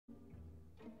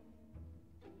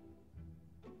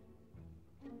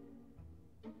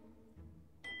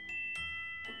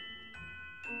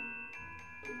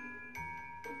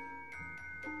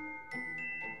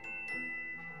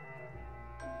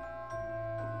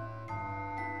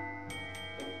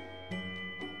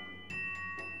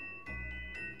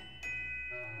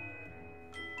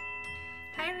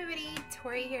Hi everybody,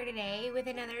 Tori here today with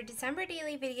another December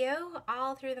daily video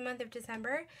all through the month of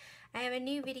December. I have a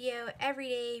new video every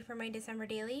day for my December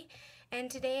daily, and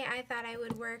today I thought I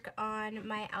would work on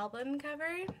my album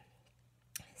cover.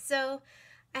 So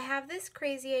I have this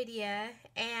crazy idea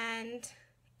and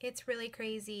it's really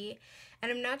crazy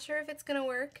and I'm not sure if it's gonna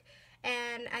work,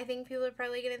 and I think people are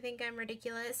probably gonna think I'm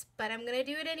ridiculous, but I'm gonna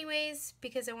do it anyways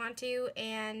because I want to.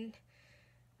 And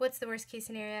what's the worst case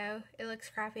scenario? It looks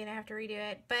crappy and I have to redo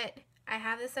it, but I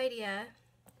have this idea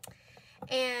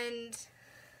and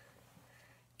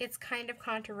it's kind of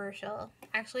controversial.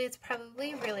 Actually, it's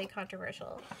probably really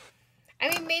controversial. I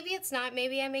mean, maybe it's not.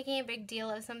 Maybe I'm making a big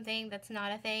deal of something that's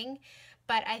not a thing,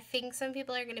 but I think some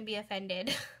people are going to be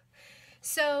offended.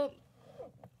 So,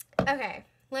 okay,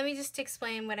 let me just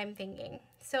explain what I'm thinking.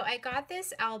 So I got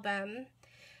this album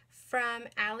from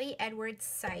Ali Edwards'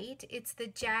 site. It's the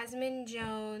Jasmine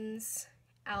Jones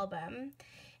album,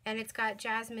 and it's got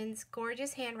Jasmine's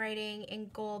gorgeous handwriting in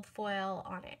gold foil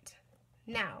on it.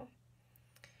 Now,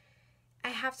 I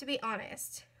have to be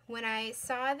honest. When I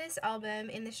saw this album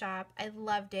in the shop, I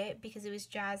loved it because it was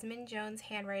Jasmine Jones'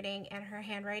 handwriting, and her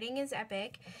handwriting is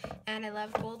epic, and I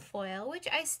love gold foil, which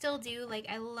I still do. Like,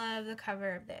 I love the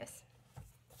cover of this.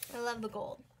 I love the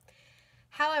gold.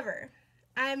 However,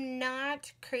 I'm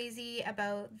not crazy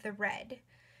about the red.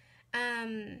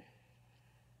 I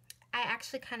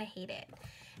actually kind of hate it.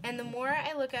 And the more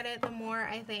I look at it, the more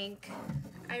I think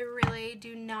I really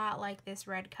do not like this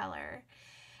red color.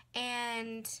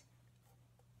 And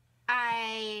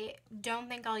I don't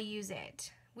think I'll use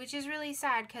it, which is really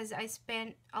sad because I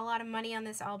spent a lot of money on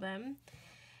this album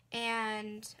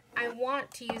and I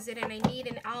want to use it and I need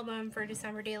an album for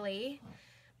December Daily,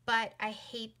 but I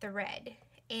hate the red.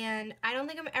 And I don't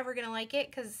think I'm ever going to like it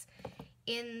because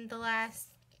in the last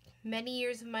many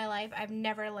years of my life, I've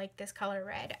never liked this color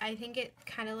red. I think it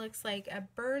kind of looks like a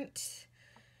burnt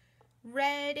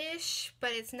reddish,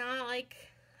 but it's not like,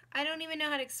 I don't even know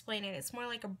how to explain it. It's more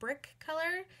like a brick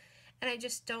color, and I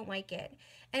just don't like it.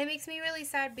 And it makes me really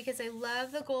sad because I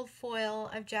love the gold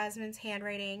foil of Jasmine's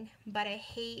handwriting, but I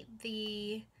hate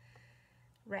the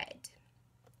red.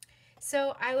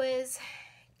 So I was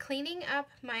cleaning up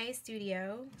my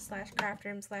studio slash craft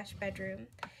room slash bedroom,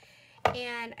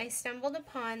 and I stumbled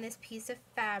upon this piece of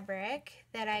fabric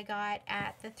that I got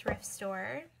at the thrift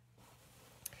store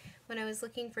when I was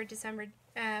looking for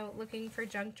looking for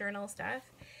junk journal stuff.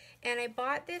 And I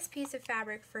bought this piece of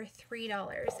fabric for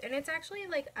 $3, and it's actually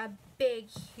like a big,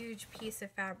 huge piece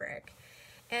of fabric,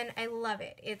 and I love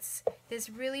it. It's this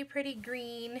really pretty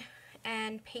green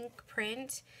and pink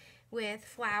print with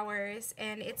flowers,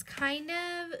 and it's kind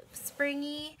of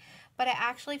springy, but I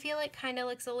actually feel it kind of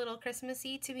looks a little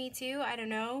Christmassy to me too. I don't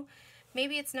know.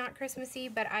 Maybe it's not Christmassy,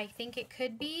 but I think it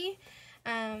could be,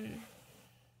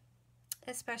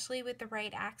 especially with the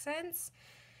right accents.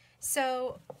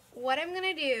 So what I'm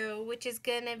going to do, which is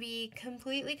going to be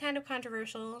completely kind of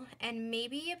controversial and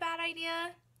maybe a bad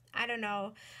idea, I don't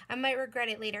know, I might regret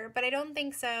it later, but I don't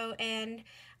think so. And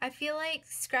I feel like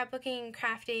scrapbooking,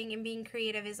 crafting, and being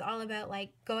creative is all about like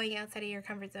going outside of your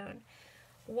comfort zone.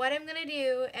 What I'm going to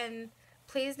do, and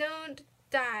please don't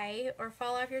die or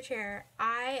fall off your chair,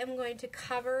 I am going to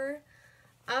cover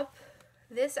up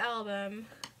this album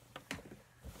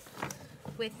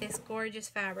with this gorgeous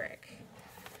fabric.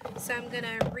 So I'm going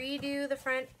to redo the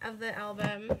front of the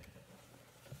album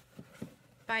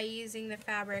by using the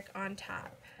fabric on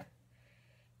top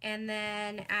and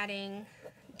then adding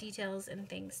details and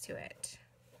things to it.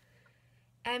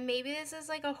 And maybe this is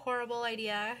like a horrible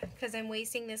idea because I'm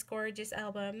wasting this gorgeous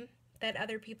album that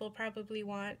other people probably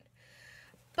want.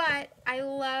 But I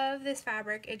love this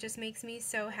fabric. It just makes me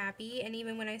so happy. And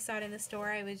even when I saw it in the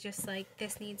store, I was just like,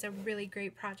 this needs a really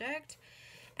great project.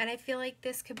 And I feel like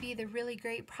this could be the really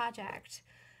great project.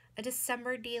 A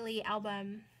December Daily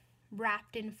album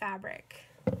wrapped in fabric.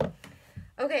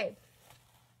 Okay,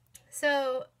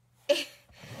 so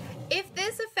if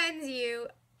this offends you,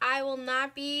 I will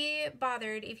not be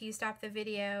bothered if you stop the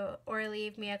video or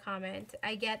leave me a comment.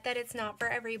 I get that it's not for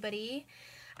everybody,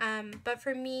 but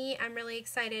for me, I'm really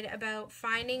excited about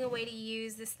finding a way to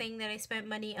use this thing that I spent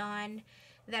money on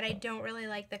that I don't really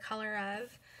like the color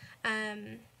of.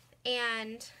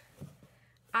 And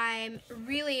I'm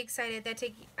really excited that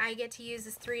I get to use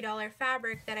this $3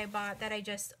 fabric that I bought that I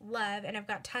just love and I've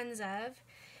got tons of.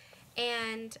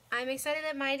 And I'm excited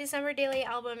that my December Daily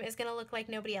album is going to look like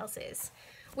nobody else's,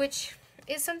 which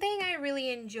is something I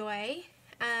really enjoy.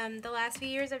 The last few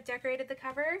years I've decorated the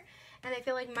cover, and I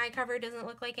feel like my cover doesn't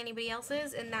look like anybody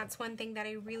else's, and that's one thing that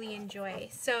I really enjoy.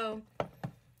 So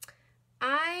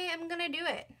I am going to do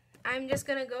it. I'm just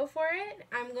gonna go for it.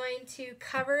 I'm going to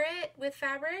cover it with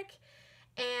fabric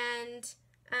and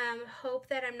hope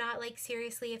that I'm not like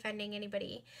seriously offending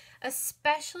anybody.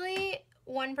 Especially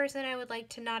one person I would like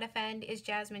to not offend is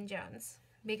Jasmine Jones.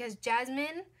 Because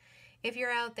Jasmine, if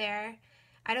you're out there,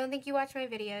 I don't think you watch my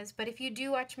videos, but if you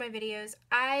do watch my videos,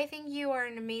 I think you are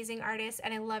an amazing artist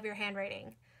and I love your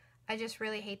handwriting. I just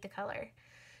really hate the color.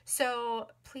 So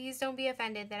please don't be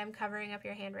offended that I'm covering up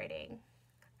your handwriting.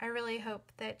 I really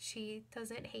hope that she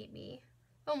doesn't hate me.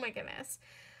 Oh my goodness.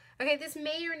 Okay, this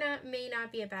may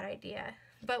not be a bad idea,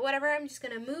 but whatever, I'm just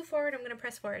gonna move forward, I'm gonna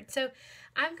press forward. So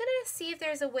I'm gonna see if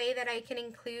there's a way that I can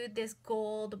include this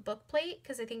gold book plate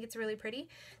because I think it's really pretty.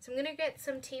 So I'm gonna get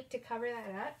some tape to cover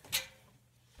that up.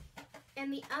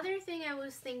 And the other thing I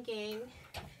was thinking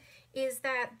is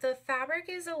that the fabric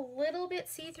is a little bit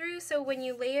see-through, so when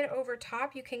you lay it over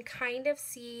top, you can kind of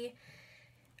see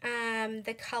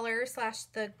the color slash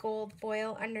the gold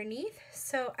foil underneath.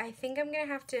 So I think I'm gonna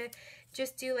have to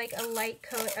just do like a light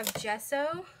coat of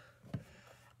gesso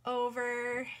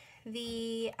over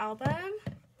the album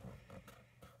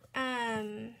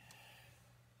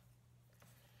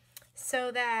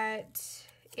so that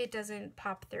it doesn't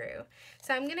pop through.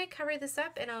 So I'm gonna cover this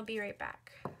up and I'll be right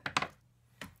back.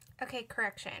 Okay,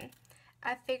 correction.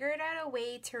 I figured out a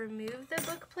way to remove the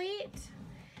book plate,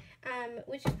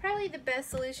 which is probably the best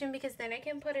solution because then I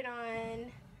can put it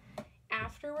on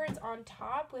afterwards on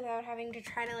top without having to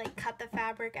try to like cut the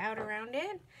fabric out around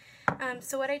it.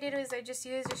 So what I did was I just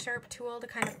used a sharp tool to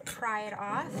kind of pry it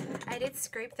off. I did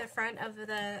scrape the front of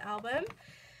the album,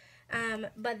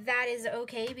 but that is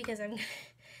okay because I'm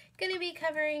gonna be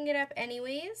covering it up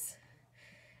anyways.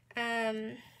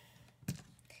 I'm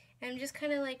just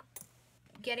kind of like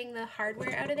getting the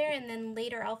hardware out of there, and then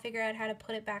later I'll figure out how to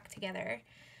put it back together.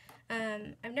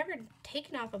 I've never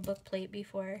taken off a book plate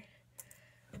before.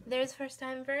 There's first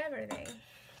time for everything.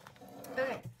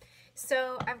 Okay,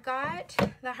 so I've got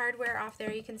the hardware off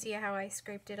there. You can see how I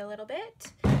scraped it a little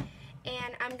bit.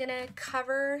 And I'm gonna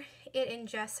cover it in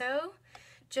gesso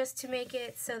just to make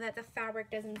it so that the fabric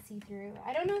doesn't see through.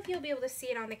 I don't know if you'll be able to see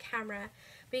it on the camera,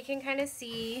 but you can kind of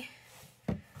see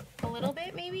a little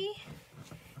bit maybe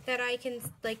that I can,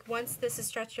 like once this is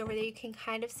stretched over there, you can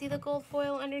kind of see the gold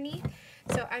foil underneath.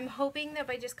 So I'm hoping that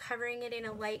by just covering it in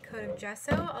a light coat of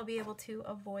gesso, I'll be able to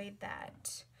avoid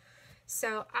that.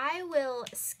 So I will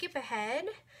skip ahead,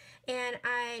 and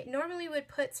I normally would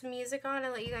put some music on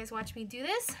and let you guys watch me do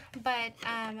this, but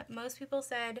most people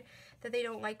said that they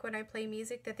don't like when I play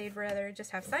music, that they'd rather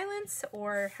just have silence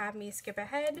or have me skip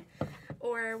ahead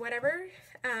or whatever,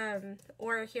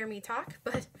 or hear me talk,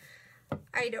 but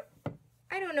I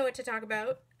don't know what to talk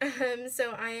about,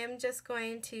 so I am just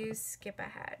going to skip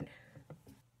ahead.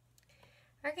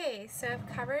 Okay, so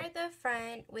I've covered the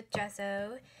front with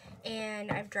gesso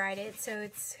and I've dried it, so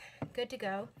it's good to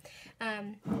go.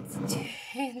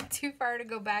 It's too far to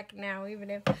go back now,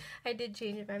 even if I did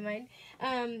change my mind.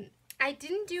 I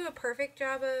didn't do a perfect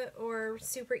job or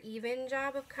super even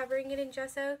job of covering it in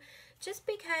gesso, just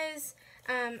because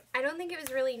I don't think it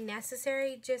was really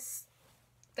necessary, just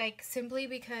like simply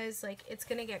because like it's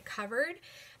gonna get covered,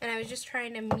 and I was just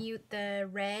trying to mute the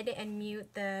red and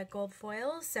mute the gold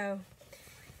foil, so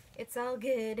it's all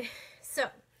good. So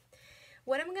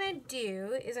what I'm gonna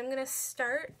do is I'm gonna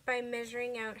start by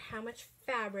measuring out how much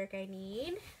fabric I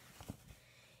need,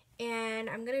 and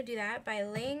I'm gonna do that by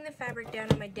laying the fabric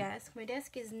down on my desk. My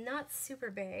desk is not super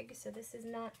big, so this is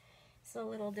a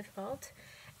little difficult.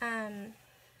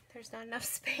 There's not enough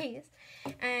space,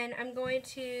 and I'm going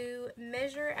to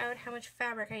measure out how much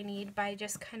fabric I need by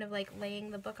just kind of like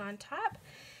laying the book on top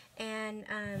and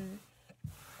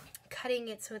cutting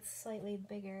it so it's slightly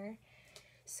bigger.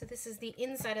 So this is the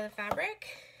inside of the fabric,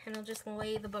 and I'll just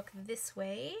lay the book this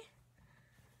way.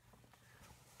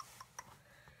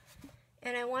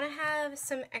 And I want to have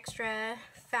some extra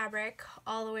fabric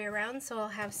all the way around, so I'll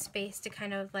have space to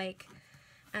kind of like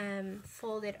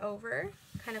fold it over,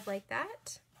 kind of like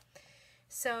that.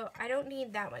 So I don't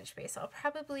need that much space. I'll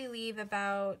probably leave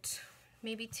about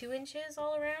maybe 2 inches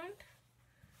all around.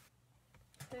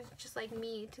 It's just like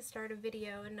me to start a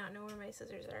video and not know where my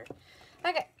scissors are.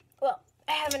 Okay, well,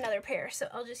 I have another pair, so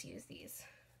I'll just use these.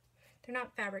 They're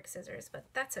not fabric scissors, but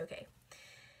that's okay.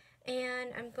 And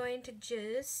I'm going to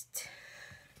just,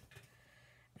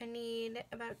 I need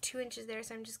about 2 inches there,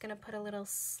 so I'm just gonna put a little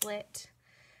slit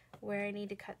where I need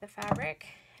to cut the fabric.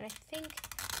 And I think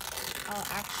I'll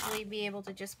actually be able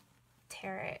to just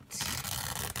tear it.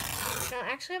 And I'll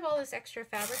actually have all this extra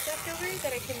fabric left over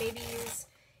that I can maybe use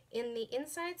in the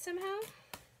inside somehow.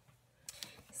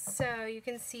 So you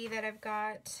can see that I've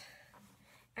got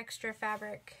extra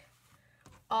fabric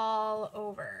all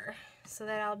over so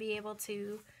that I'll be able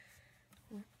to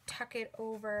tuck it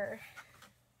over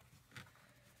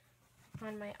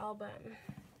on my album.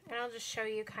 And I'll just show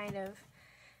you kind of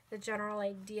the general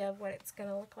idea of what it's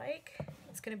gonna look like.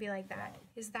 It's gonna be like that.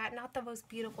 Is that not the most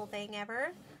beautiful thing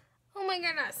ever? Oh my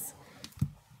goodness.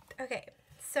 Okay,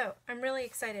 so I'm really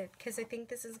excited because I think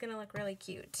this is gonna look really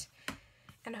cute.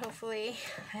 And hopefully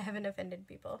I haven't offended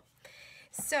people.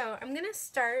 So I'm gonna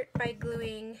start by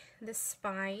gluing the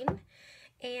spine,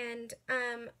 and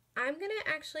I'm gonna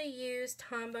actually use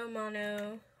Tombow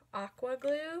Mono Aqua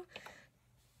Glue.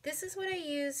 This is what I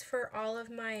use for all of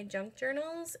my junk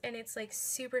journals, and it's like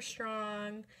super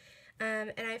strong,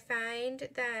 and I find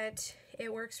that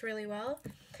it works really well.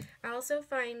 I also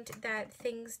find that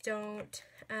things don't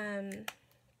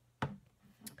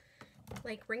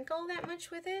like wrinkle that much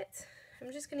with it.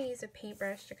 I'm just going to use a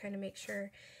paintbrush to kind of make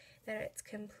sure that it's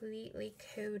completely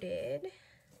coated.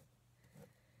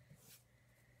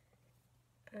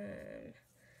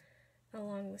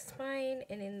 Along the spine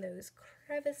and in those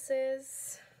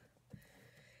crevices.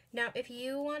 Now, if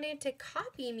you wanted to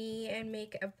copy me and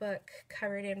make a book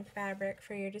covered in fabric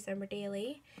for your December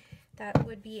daily, that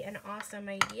would be an awesome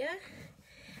idea.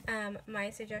 My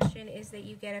suggestion is that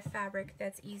you get a fabric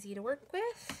that's easy to work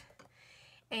with,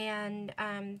 and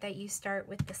that you start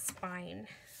with the spine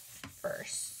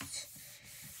first.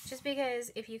 Just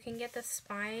because if you can get the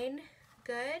spine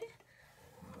good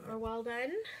or well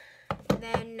done,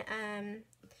 then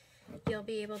you'll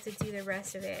be able to do the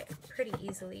rest of it pretty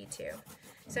easily too.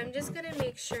 So I'm just going to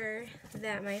make sure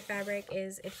that my fabric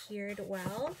is adhered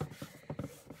well,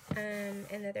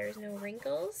 and that there's no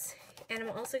wrinkles. And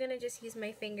I'm also going to just use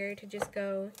my finger to just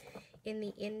go in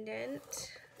the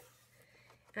indent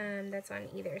that's on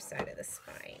either side of the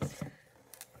spine.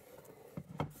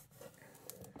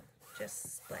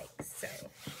 Just like so.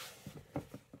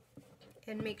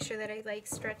 And make sure that I like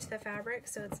stretch the fabric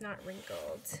so it's not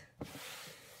wrinkled.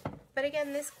 But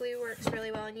again, this glue works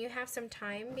really well, and you have some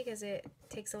time because it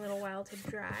takes a little while to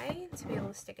dry to be able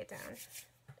to stick it down.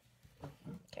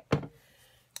 Okay.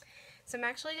 So I'm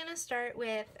actually going to start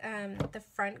with the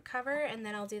front cover, and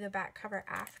then I'll do the back cover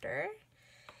after.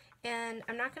 And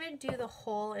I'm not going to do the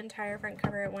whole entire front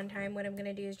cover at one time. What I'm going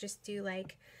to do is just do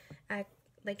like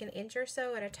an inch or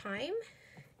so at a time.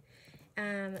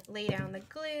 Lay down the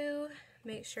glue,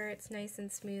 make sure it's nice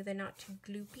and smooth and not too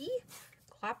gloopy.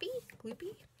 Cloppy?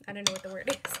 Gloopy? I don't know what the word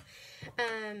is.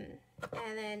 And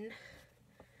then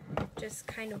just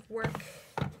kind of work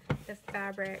the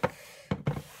fabric,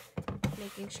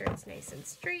 making sure it's nice and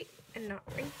straight and not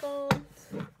wrinkled.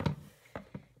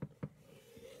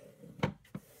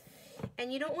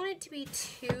 And you don't want it to be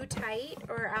too tight,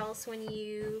 or else when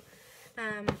you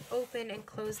open and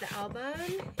close the album,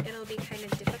 it'll be kind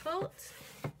of difficult.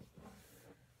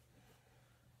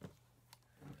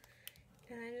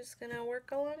 And I'm just gonna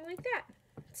work along like that.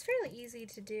 It's fairly easy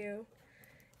to do.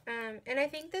 And I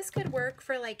think this could work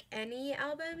for like any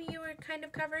album you were kind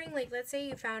of covering. Like, let's say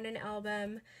you found an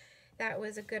album that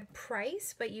was a good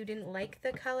price, but you didn't like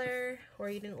the color, or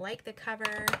you didn't like the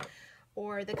cover,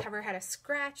 or the cover had a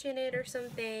scratch in it or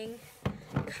something.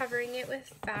 Covering it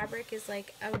with fabric is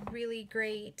like a really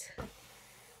great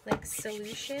like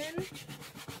solution.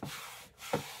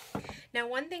 Now,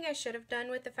 one thing I should have done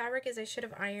with the fabric is I should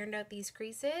have ironed out these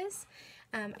creases.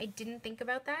 I didn't think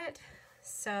about that,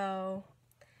 so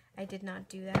I did not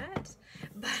do that.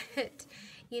 But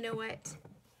you know what?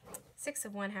 6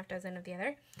 of one, half dozen of the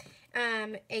other.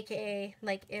 AKA,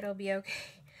 like, it'll be okay.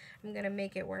 I'm gonna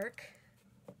make it work.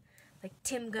 Like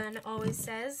Tim Gunn always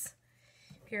says.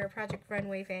 If you're a Project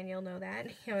Runway fan, you'll know that.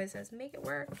 He always says, make it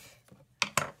work.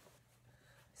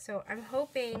 So I'm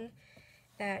hoping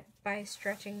that by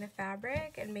stretching the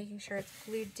fabric and making sure it's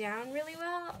glued down really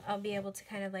well, I'll be able to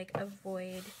kind of like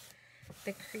avoid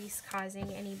the crease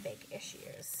causing any big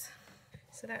issues.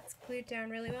 So that's glued down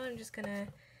really well. I'm just gonna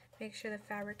make sure the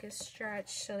fabric is stretched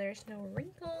so there's no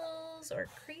wrinkles or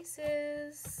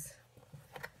creases.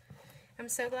 I'm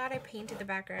so glad I painted the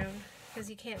background because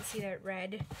you can't see that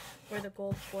red or the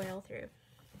gold foil through.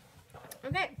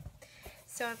 Okay,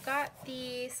 so I've got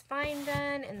the spine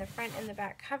done and the front and the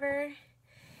back cover,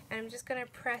 and I'm just going to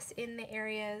press in the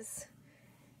areas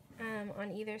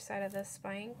on either side of the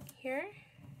spine here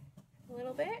a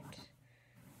little bit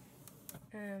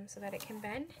so that it can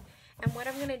bend. And what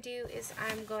I'm going to do is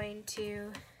I'm going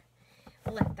to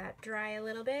let that dry a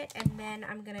little bit, and then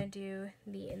I'm going to do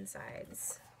the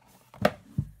insides.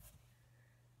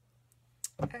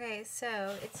 Okay,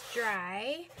 so it's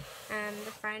dry.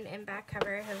 The front and back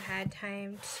cover have had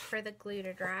time for the glue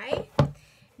to dry.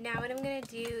 Now what I'm going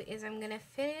to do is I'm going to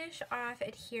finish off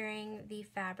adhering the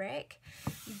fabric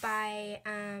by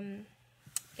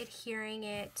adhering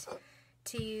it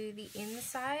to the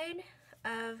inside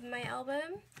of my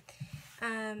album.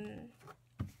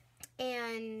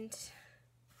 And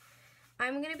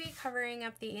I'm going to be covering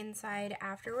up the inside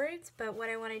afterwards, but what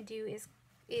I want to do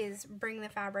is bring the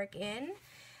fabric in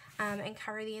and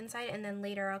cover the inside, and then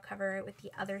later I'll cover it with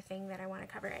the other thing that I want to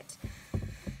cover it.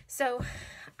 So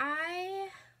I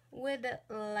would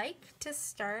like to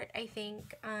start, I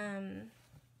think,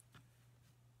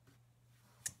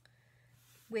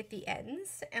 with the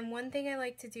ends, and one thing I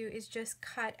like to do is just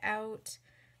cut out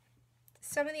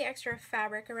some of the extra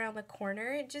fabric around the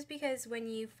corner, just because when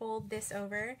you fold this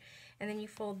over and then you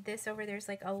fold this over, there's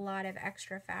like a lot of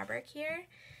extra fabric here.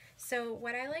 So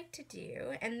what I like to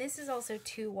do, and this is also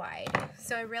too wide,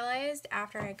 so I realized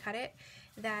after I cut it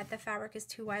that the fabric is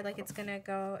too wide, like it's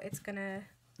gonna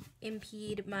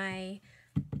impede my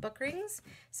book rings.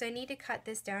 So I need to cut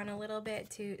this down a little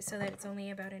bit so that it's only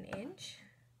about 1 inch.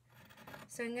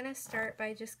 So I'm gonna start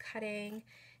by just cutting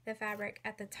the fabric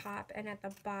at the top and at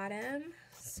the bottom,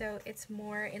 so it's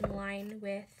more in line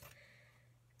with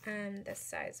the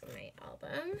size of my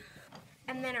album.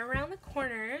 And then around the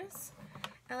corners,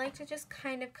 I like to just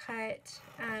kind of cut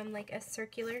like a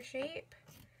circular shape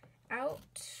out,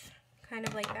 kind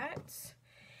of like that.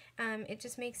 It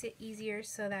just makes it easier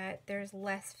so that there's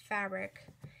less fabric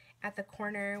at the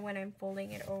corner when I'm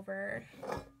folding it over.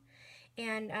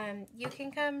 And you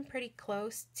can come pretty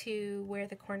close to where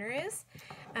the corner is.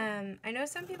 I know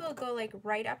some people go like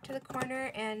right up to the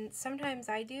corner, and sometimes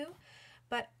I do,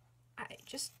 but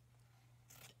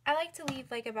I like to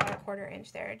leave like about 1/4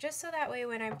 inch there, just so that way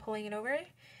when I'm pulling it over,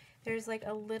 there's like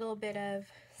a little bit of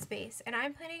space. And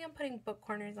I'm planning on putting book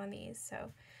corners on these,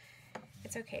 so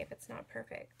it's okay if it's not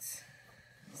perfect.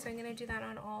 So I'm gonna do that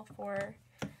on all 4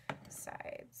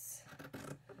 sides.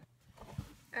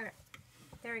 Okay.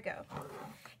 There we go.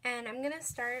 And I'm going to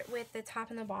start with the top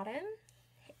and the bottom,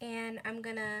 and I'm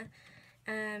going to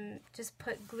just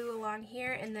put glue along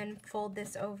here and then fold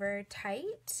this over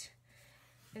tight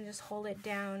and just hold it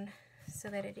down so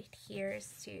that it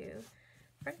adheres to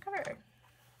front cover.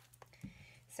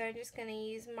 So I'm just going to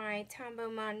use my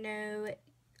Tombow Mono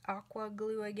aqua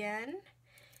glue again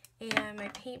and my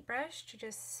paintbrush to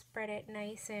just spread it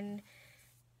nice and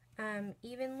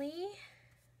evenly.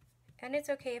 And it's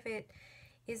okay if it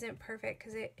isn't perfect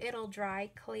because it'll dry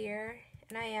clear,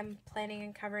 and I am planning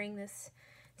on covering this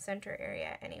center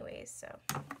area anyways. So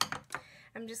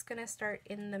I'm just gonna start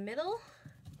in the middle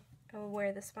of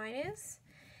where the spine is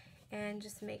and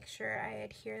just make sure I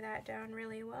adhere that down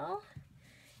really well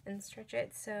and stretch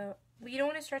it. So you don't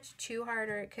want to stretch too hard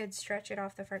or it could stretch it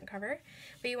off the front cover,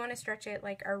 but you want to stretch it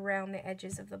like around the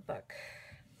edges of the book,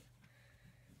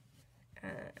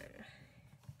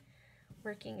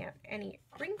 working out any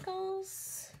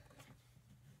wrinkles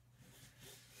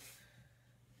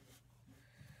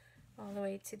all the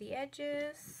way to the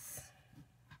edges.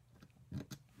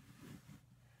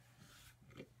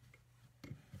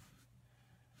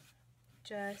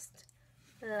 Just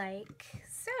like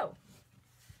so.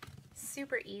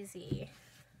 Super easy.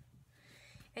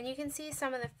 And you can see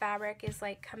some of the fabric is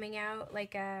like coming out,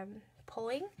 like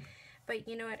pulling. But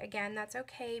you know what, again, that's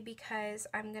okay because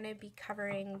I'm going to be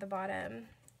covering the bottom.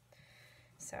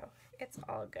 So it's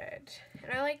all good.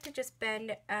 And I like to just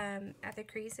bend at the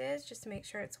creases just to make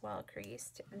sure it's well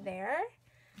creased there.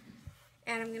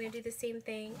 And I'm going to do the same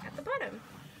thing at the bottom.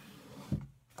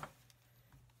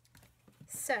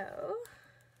 So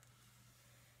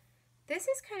this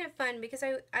is kind of fun because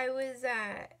I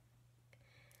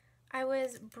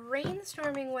was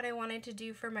brainstorming what I wanted to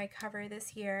do for my cover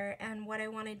this year and what I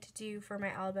wanted to do for my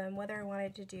album, whether I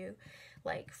wanted to do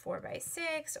like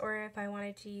 4x6 or if I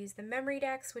wanted to use the memory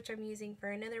decks, which I'm using for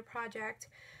another project,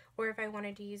 or if I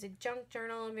wanted to use a junk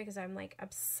journal because I'm like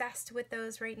obsessed with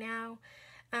those right now.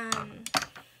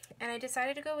 And I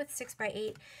decided to go with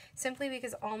 6x8 simply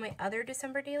because all my other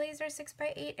December dailies are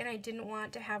 6x8 and I didn't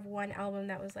want to have one album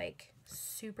that was like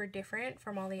super different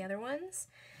from all the other ones.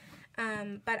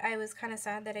 But I was kind of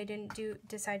sad that I didn't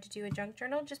decide to do a junk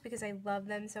journal just because I love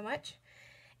them so much.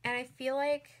 And I feel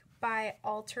like by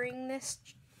altering this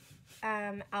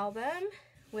album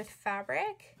with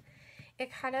fabric,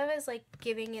 it kind of is like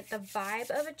giving it the vibe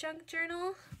of a junk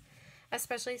journal,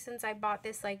 especially since I bought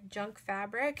this like junk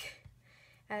fabric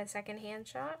at a secondhand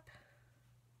shop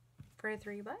for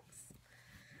 $3.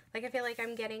 Like I feel like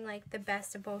I'm getting like the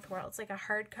best of both worlds, like a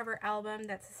hardcover album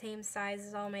that's the same size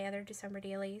as all my other December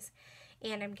dailies,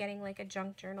 and I'm getting like a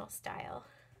junk journal style.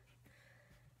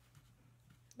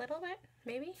 Little bit,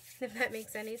 maybe, if that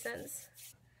makes any sense.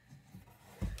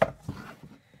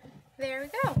 there we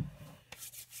go.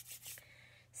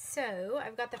 So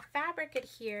I've got the fabric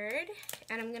adhered,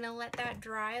 and I'm gonna let that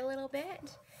dry a little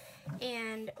bit.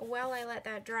 And while I let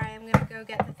that dry, I'm gonna go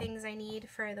get the things I need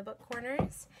for the book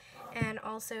corners, and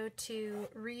also to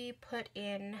re-put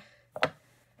in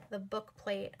the book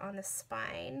plate on the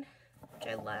spine, which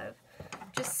I love.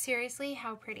 Just seriously,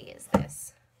 how pretty is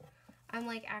this? I'm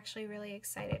like actually really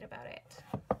excited about it.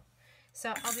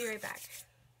 So I'll be right back.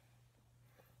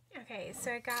 Okay,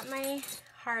 so I got my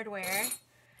hardware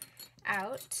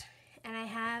out, and I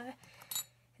have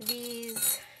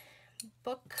these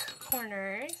book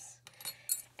corners,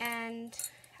 and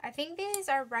I think these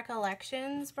are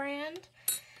Recollections brand,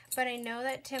 but I know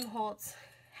that Tim Holtz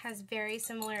has very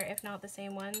similar, if not the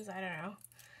same ones. I don't know,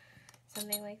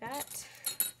 something like that.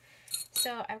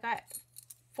 So I've got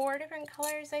 4 different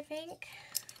colors, I think.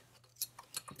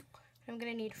 I'm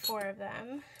gonna need 4 of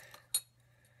them.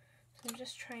 So I'm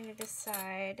just trying to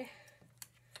decide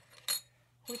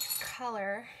which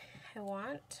color I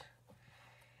want.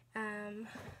 I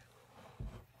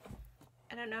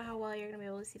don't know how well you're gonna be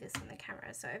able to see this on the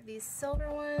camera. So I have these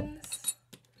silver ones.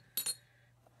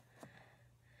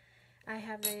 I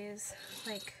have these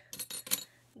like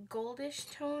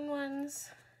goldish tone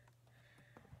ones.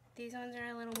 These ones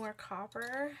are a little more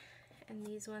copper, and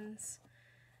these ones,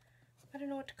 I don't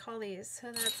know what to call these.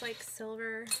 So that's like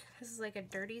silver. This is like a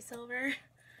dirty silver. If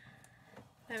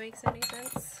that makes any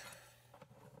sense.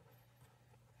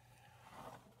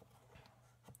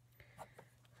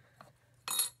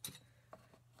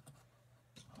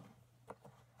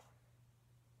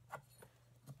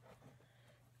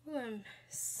 Ooh, I'm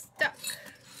stuck.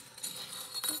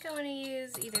 I think I want to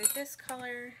use either this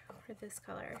color or this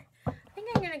color. I think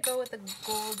I'm going to go with the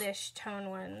goldish tone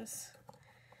ones.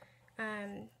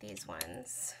 These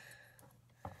ones.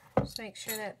 Just make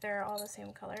sure that they're all the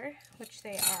same color, which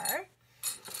they are.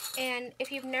 And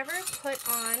if you've never put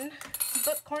on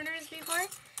book corners before,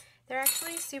 they're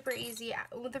actually super easy.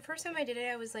 The first time I did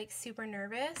it, I was like super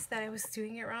nervous that I was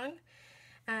doing it wrong.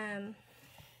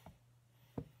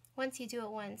 Once you do it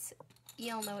once,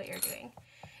 you'll know what you're doing.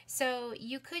 So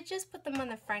you could just put them on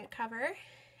the front cover,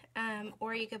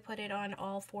 or you could put it on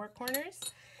all 4 corners.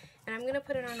 And I'm going to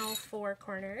put it on all 4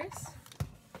 corners.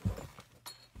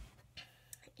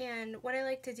 And what I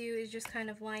like to do is just kind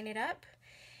of line it up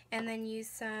and then use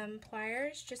some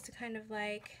pliers just to kind of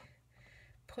like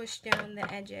push down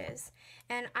the edges.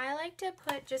 And I like to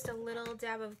put just a little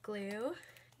dab of glue.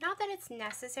 Not that it's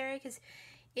necessary, because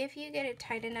if you get it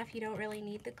tight enough, you don't really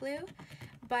need the glue,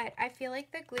 but I feel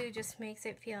like the glue just makes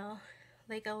it feel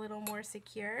like a little more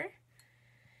secure,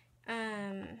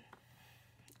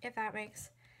 if that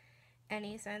makes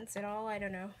any sense at all. I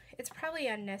don't know. It's probably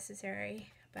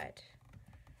unnecessary, but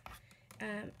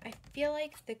I feel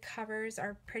like the covers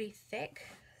are pretty thick,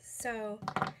 so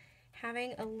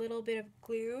having a little bit of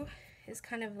glue is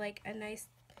kind of like a nice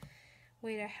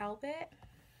way to help it.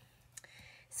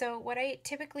 So what I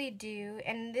typically do,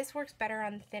 and this works better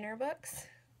on thinner books,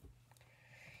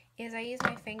 is I use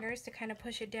my fingers to kind of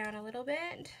push it down a little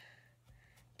bit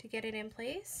to get it in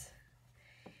place.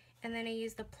 And then I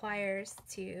use the pliers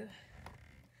to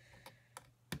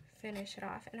finish it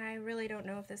off. And I really don't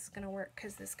know if this is going to work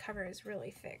because this cover is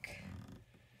really thick.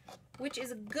 Which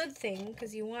is a good thing,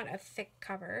 because you want a thick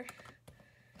cover,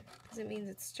 because it means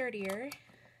it's sturdier.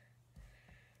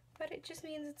 But it just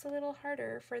means it's a little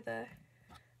harder for the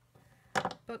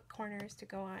book corners to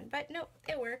go on, but nope,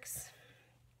 it works.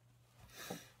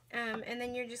 And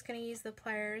then you're just going to use the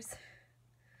pliers.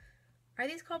 Are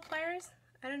these called pliers?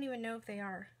 I don't even know if they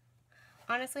are.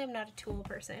 Honestly, I'm not a tool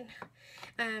person.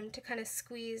 To kind of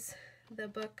squeeze the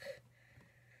book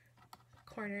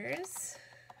corners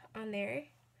on there,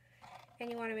 and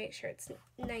you want to make sure it's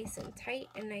nice and tight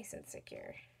and nice and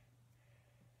secure.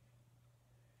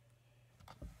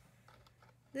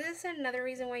 This is another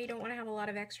reason why you don't want to have a lot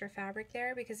of extra fabric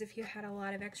there, because if you had a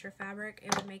lot of extra fabric,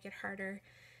 it would make it harder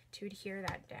to adhere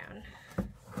that down.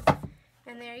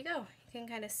 And there you go. You can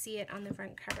kind of see it on the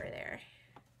front cover there.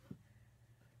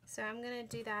 So I'm going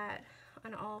to do that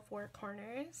on all 4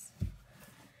 corners,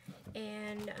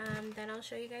 and then I'll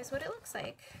show you guys what it looks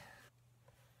like.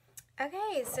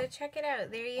 Okay, so check it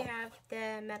out. There you have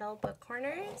the metal book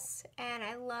corners, and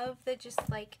I love the just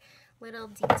like little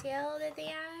detail that they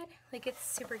add. Like, it's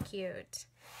super cute.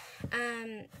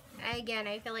 Again,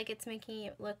 I feel like it's making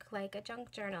it look like a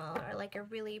junk journal or like a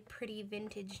really pretty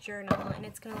vintage journal, and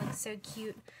it's gonna look so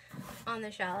cute on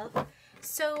the shelf.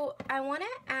 So I want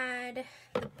to add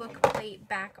the book plate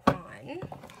back on,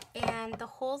 and the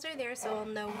holes are there so I'll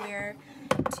know where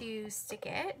to stick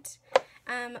it.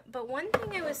 But one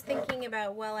thing I was thinking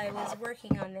about while I was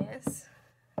working on this,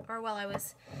 or while I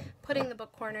was putting the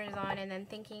book corners on and then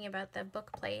thinking about the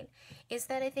book plate, is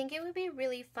that I think it would be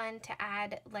really fun to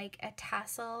add like a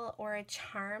tassel or a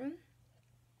charm.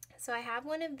 So I have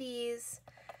one of these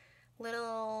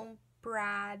little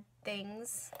brad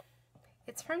things.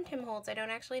 It's from Tim Holtz. I don't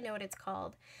actually know what it's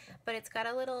called, but it's got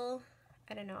a little,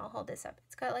 I don't know, I'll hold this up.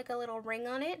 It's got like a little ring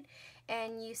on it,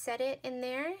 and you set it in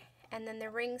there, and then the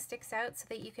ring sticks out so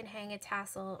that you can hang a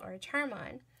tassel or a charm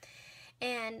on.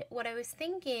 And what I was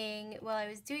thinking while I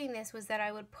was doing this was that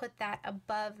I would put that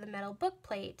above the metal book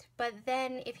plate, but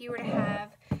then if you were to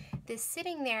have this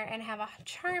sitting there and have a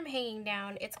charm hanging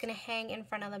down, it's going to hang in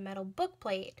front of the metal book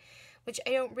plate, which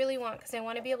I don't really want because I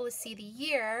want to be able to see the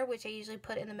year, which I usually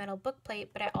put in the metal book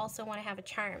plate, but I also want to have a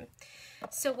charm.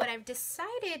 So what I've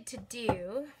decided to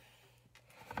do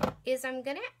is I'm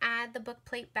going to add the book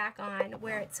plate back on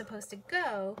where it's supposed to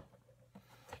go.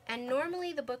 And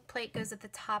normally the book plate goes at the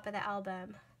top of the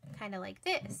album, kind of like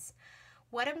this.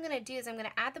 What I'm going to do is I'm going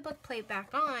to add the book plate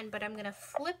back on, but I'm going to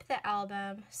flip the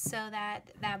album so that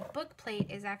that book plate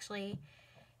is actually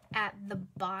at the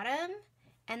bottom,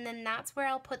 and then that's where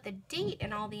I'll put the date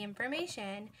and all the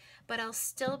information, but I'll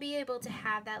still be able to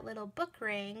have that little book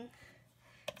ring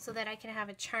so that I can have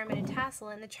a charm and a tassel,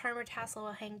 and the charm or tassel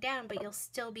will hang down, but you'll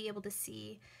still be able to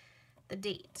see the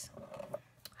date.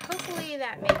 Hopefully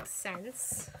that makes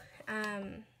sense.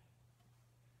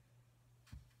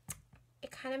 It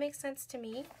kind of makes sense to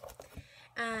me.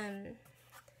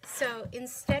 So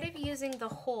instead of using the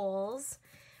holes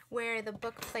where the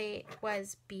book plate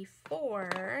was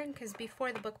before, because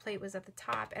before the book plate was at the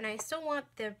top, and I still want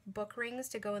the book rings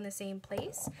to go in the same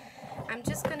place, I'm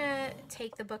just going to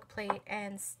take the book plate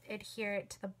and adhere it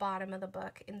to the bottom of the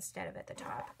book instead of at the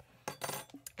top.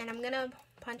 And I'm going to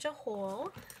punch a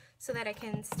hole so that I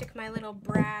can stick my little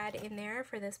brad in there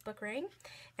for this book ring.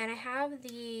 And I have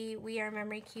the We Are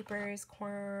Memory Keepers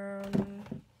crocodile,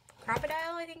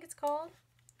 I think it's called.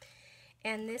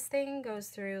 And this thing goes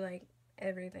through like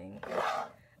everything.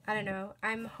 I don't know.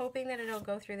 I'm hoping that it'll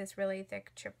go through this really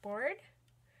thick chipboard,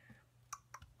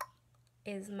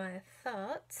 is my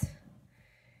thought.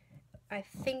 I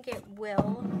think it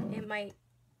will. It might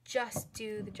just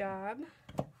do the job.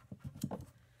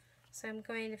 So I'm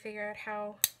going to figure out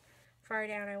how far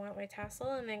down I want my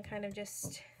tassel and then kind of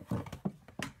just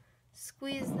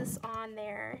squeeze this on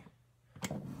there.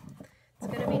 It's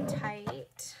going to be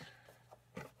tight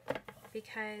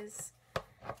because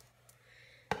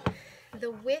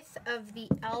the width of the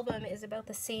album is about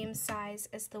the same size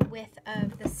as the width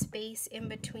of the space in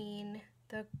between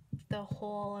the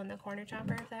hole and the corner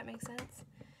chopper, if that makes sense.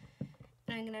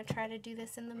 And I'm going to try to do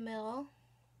this in the middle.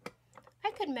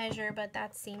 I could measure, but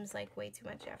that seems like way too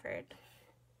much effort.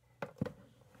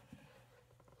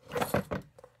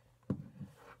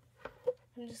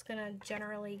 I'm just going to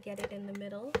generally get it in the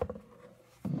middle.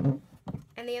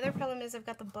 And the other problem is I've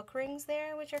got the book rings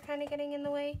there, which are kind of getting in the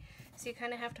way. So you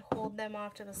kind of have to hold them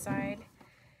off to the side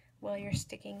while you're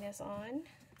sticking this on.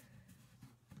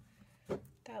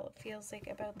 That feels like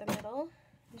about the middle.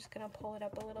 I'm just going to pull it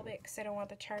up a little bit because I don't want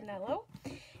the charm that low.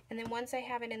 And then once I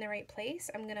have it in the right place,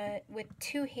 I'm going to, with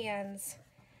two hands,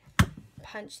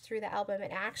 punch through the album.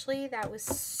 And actually, that was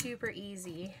super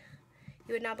easy.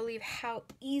 You would not believe how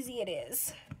easy it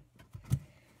is.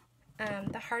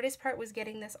 The hardest part was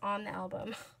getting this on the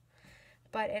album,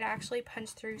 but it actually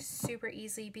punched through super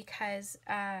easily because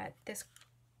this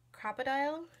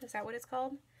crocodile, is that what it's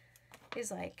called,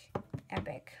 is like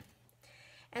epic.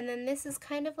 And then this is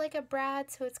kind of like a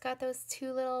brad, so it's got those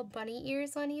two little bunny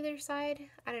ears on either side.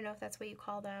 I don't know if that's what you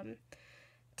call them.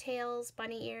 Tails,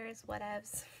 bunny ears,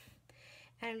 whatevs.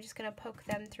 And I'm just going to poke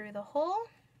them through the hole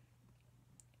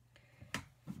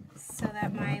so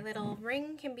that my little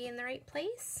ring can be in the right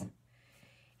place.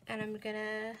 And I'm going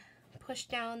to push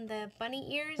down the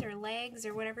bunny ears or legs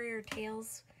or whatever your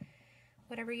tails,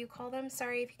 whatever you call them.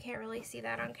 Sorry if you can't really see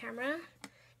that on camera.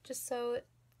 Just so it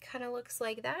kind of looks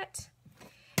like that.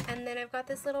 And then I've got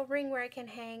this little ring where I can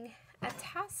hang a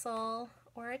tassel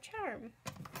or a charm.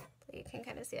 So you can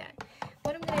kind of see that.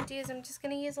 What I'm going to do is I'm just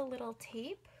going to use a little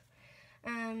tape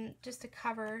just to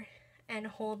cover and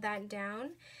hold that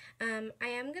down. I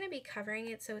am going to be covering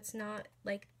it so it's not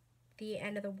like the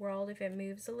end of the world if it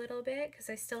moves a little bit, because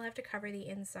I still have to cover the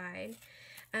inside.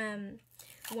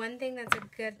 One thing that's a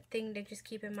good thing to just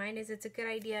keep in mind is it's a good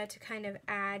idea to kind of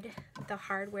add the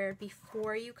hardware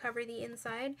before you cover the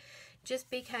inside, just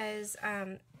because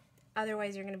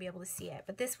otherwise you're going to be able to see it.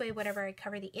 But this way, whatever I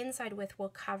cover the inside with will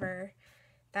cover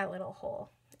that little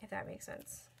hole, if that makes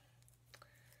sense.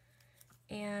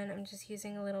 And I'm just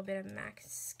using a little bit of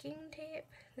masking tape.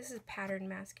 This is pattern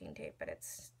masking tape, but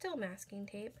it's still masking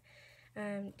tape.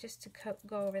 just to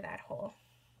go over that hole.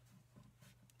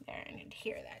 There, I need to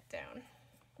hear that down.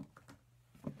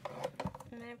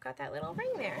 And then I've got that little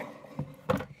ring there.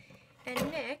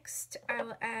 And next, I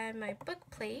will add my book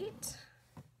plate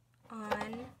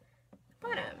on the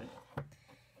bottom.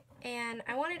 And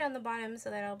I want it on the bottom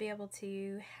so that I'll be able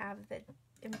to have the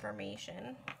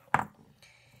information.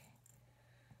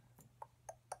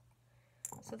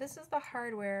 So this is the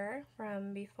hardware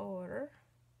from before.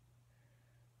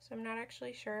 So I'm not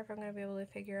actually sure if I'm going to be able to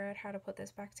figure out how to put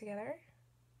this back together.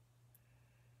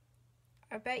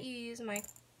 I bet you use my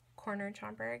corner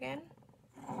chomper again.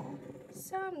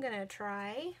 So I'm going to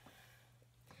try.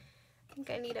 I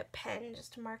think I need a pen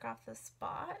just to mark off the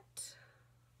spot.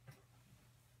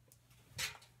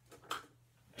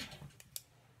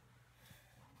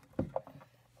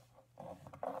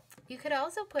 You could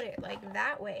also put it like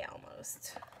that way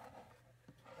almost.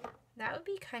 That would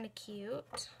be kind of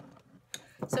cute.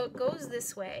 So it goes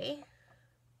this way,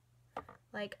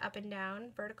 like up and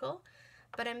down, vertical.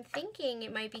 But I'm thinking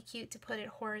it might be cute to put it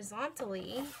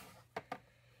horizontally,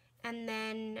 and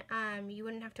then you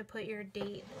wouldn't have to put your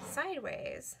date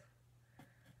sideways.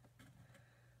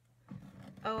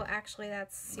 Oh, actually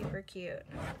that's super cute.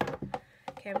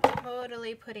 Okay, I'm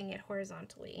totally putting it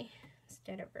horizontally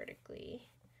instead of vertically.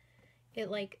 It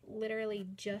like literally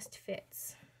just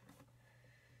fits.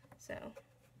 So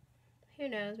who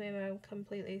knows, maybe I'm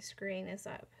completely screwing this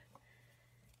up,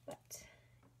 but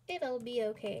it'll be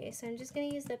okay. So I'm just gonna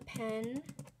use the pen.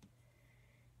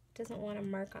 Doesn't want to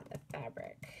mark on the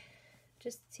fabric,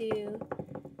 just to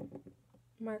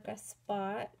mark a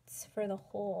spot for the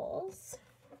holes.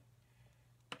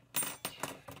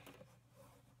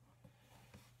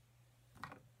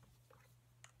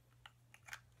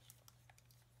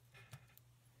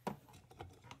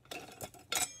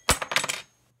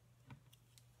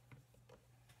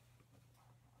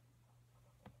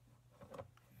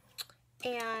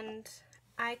 And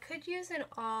I could use an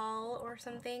awl or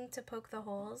something to poke the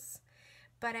holes,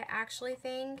 but I actually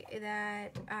think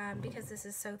that because this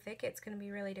is so thick, it's going to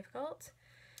be really difficult.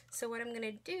 So what I'm going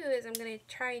to do is I'm going to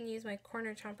try and use my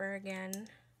corner chomper again.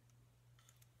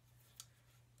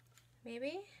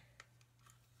 Maybe?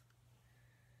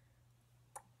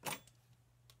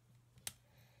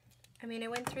 I mean, I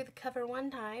went through the cover one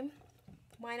time.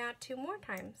 Why not 2 more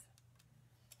times?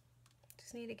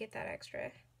 Just need to get that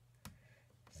extra.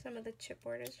 Some of the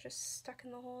chipboard is just stuck in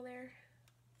the hole there.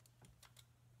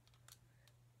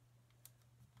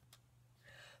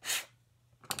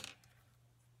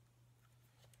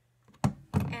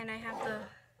 And I have the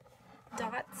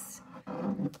dots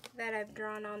that I've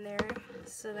drawn on there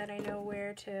so that I know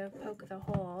where to poke the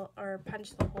hole or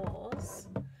punch the holes.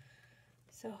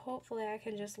 So hopefully I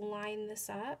can just line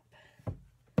this up.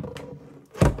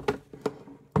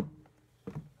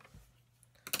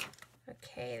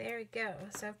 Okay, there we go.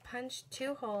 So I've punched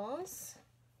 2 holes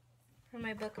for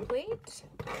my book plate.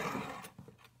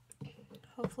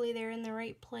 Hopefully they're in the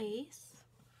right place.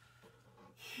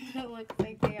 It looks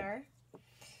like they are.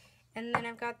 And then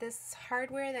I've got this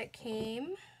hardware that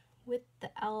came with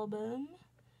the album.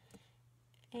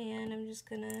 And I'm just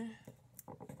gonna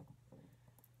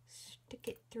stick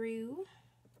it through.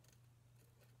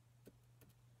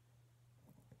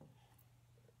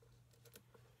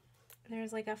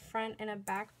 There's like a front and a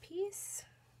back piece.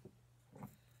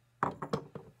 I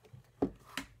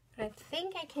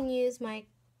think I can use my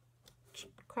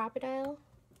crocodile,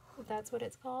 if that's what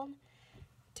it's called,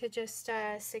 to just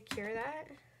secure that.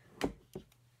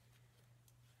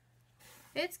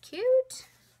 It's cute.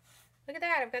 Look at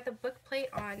that, I've got the book plate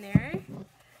on there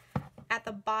at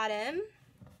the bottom,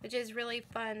 which is really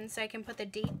fun, so I can put the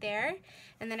date there,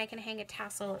 and then I can hang a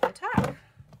tassel at the top.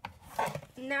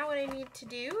 Now what I need to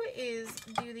do is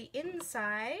do the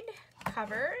inside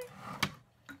cover.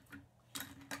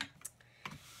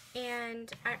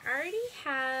 And I already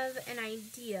have an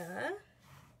idea.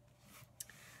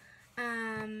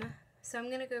 So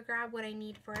I'm gonna go grab what I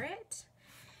need for it.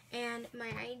 And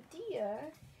my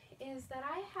idea is that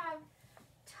I have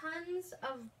tons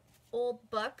of old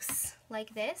books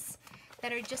like this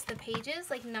that are just the pages,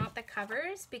 like not the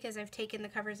covers, because I've taken the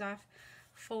covers off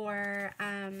for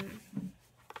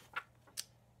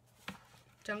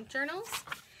junk journals,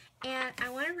 and I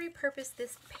want to repurpose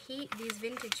these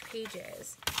vintage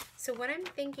pages. So what I'm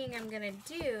thinking I'm gonna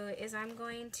do is I'm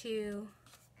going to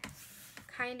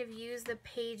kind of use the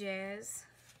pages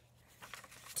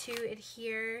to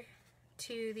adhere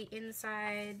to the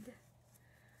inside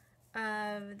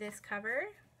of this cover,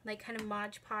 like kind of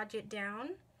Mod Podge it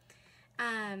down.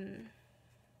 And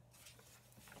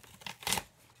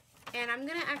I'm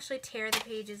gonna actually tear the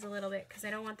pages a little bit because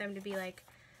I don't want them to be like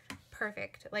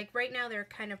perfect. Like right now they're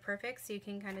kind of perfect so you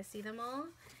can kind of see them all,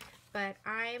 but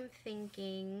I'm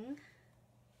thinking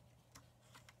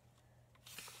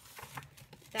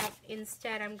that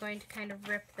instead I'm going to kind of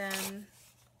rip them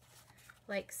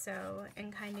like so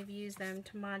and kind of use them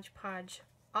to Mod Podge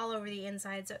all over the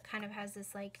inside, so it kind of has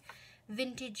this like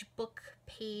vintage book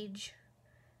page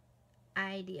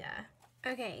idea.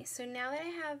 Okay, so now that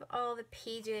I have all the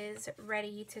pages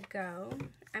ready to go,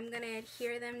 I'm going to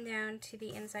adhere them down to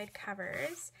the inside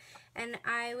covers, and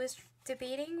I was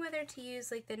debating whether to use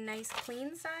like the nice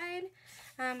clean side,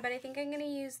 but I think I'm going to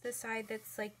use the side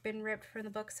that's like been ripped from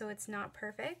the book so it's not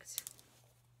perfect.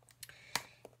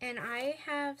 And I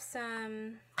have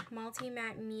some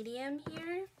multi-matte medium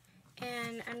here,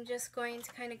 and I'm just going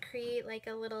to kind of create like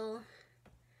a little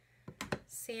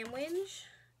sandwich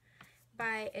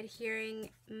by adhering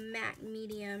matte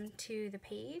medium to the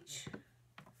page.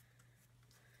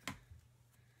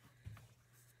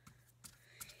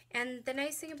 And the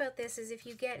nice thing about this is if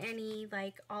you get any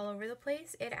like all over the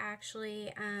place, it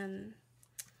actually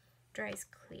dries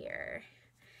clear.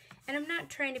 And I'm not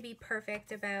trying to be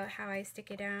perfect about how I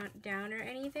stick it down or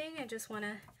anything. I just want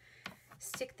to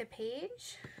stick the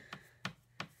page.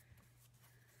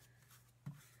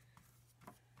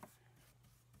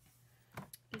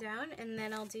 Down, and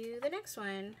then I'll do the next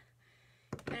one.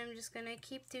 And I'm just going to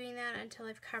keep doing that until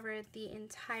I've covered the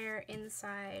entire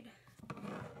inside.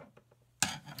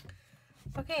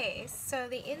 Okay, so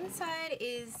the inside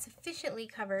is sufficiently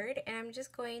covered, and I'm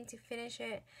just going to finish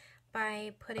it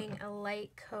by putting a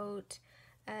light coat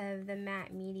of the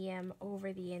matte medium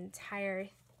over the entire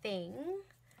thing.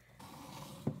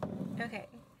 Okay,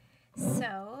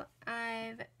 so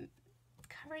I've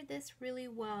covered this really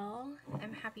well.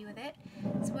 I'm happy with it.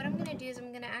 So what I'm going to do is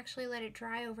I'm going to actually let it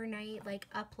dry overnight, like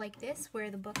up like this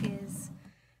where the book is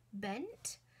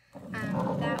bent.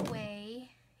 That way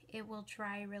it will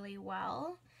dry really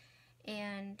well,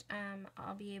 and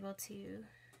I'll be able to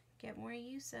get more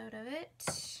use out of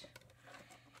it,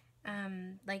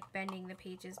 like bending the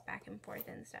pages back and forth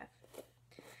and stuff.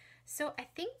 So I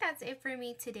think that's it for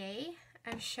me today.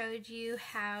 I've showed you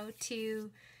how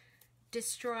to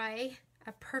destroy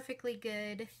a perfectly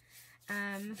good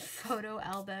photo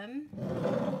album.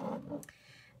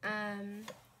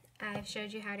 I've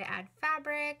showed you how to add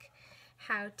fabric,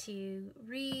 how to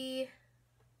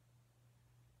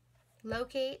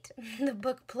relocate the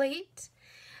book plate,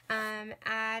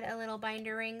 add a little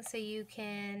binder ring so you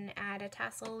can add a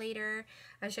tassel later.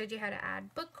 I showed you how to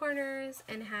add book corners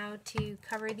and how to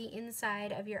cover the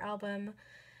inside of your album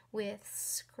with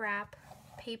scrap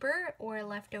paper or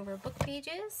leftover book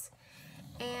pages.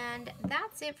 And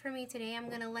that's it for me today. I'm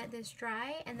going to let this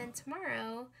dry, and then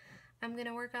tomorrow I'm going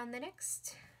to work on the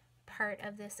next part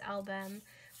of this album,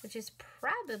 which is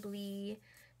probably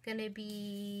going to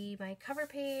be my cover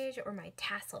page or my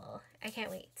tassel. I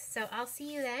can't wait. So I'll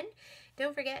see you then.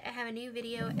 Don't forget, I have a new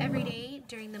video every day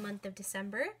during the month of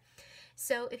December.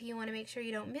 So if you want to make sure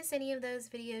you don't miss any of those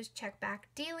videos, check back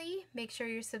daily. Make sure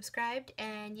you're subscribed,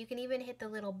 and you can even hit the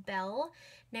little bell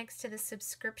next to the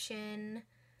subscription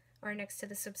or next to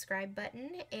the subscribe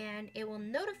button, and it will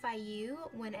notify you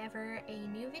whenever a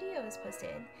new video is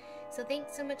posted. So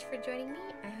thanks so much for joining me.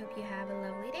 I hope you have a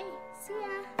lovely day. See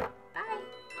ya!